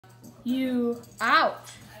You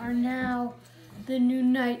are now the new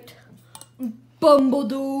knight,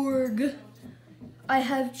 Bumbledorg. I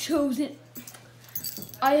have chosen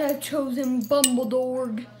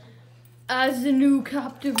Bumbledorg as the new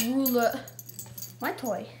captive ruler. My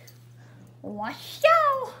toy. Watch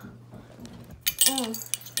out!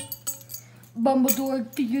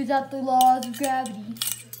 Bumbledorg figures out the laws of gravity.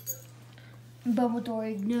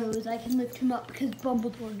 Bumbledorg knows I can lift him up because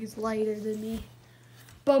Bumbledorg is lighter than me.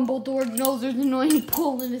 Bumbledorg knows there's an annoying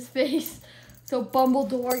pull in his face, so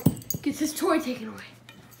Bumbledorg gets his toy taken away.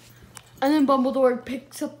 And then Bumbledorg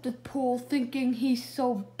picks up the pull thinking he's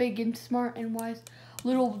so big and smart and wise.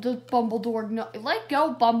 Little does Bumbledorg know. Let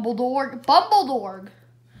go, Bumbledorg. Bumbledorg!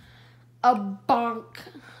 A bonk.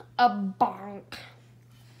 A bonk.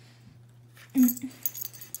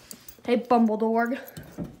 Hey, Bumbledorg.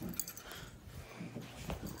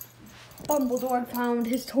 Bumbledorg found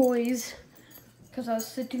his toys because I was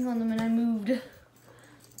sitting on them and I moved.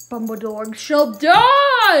 Bumbledorg shall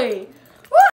die!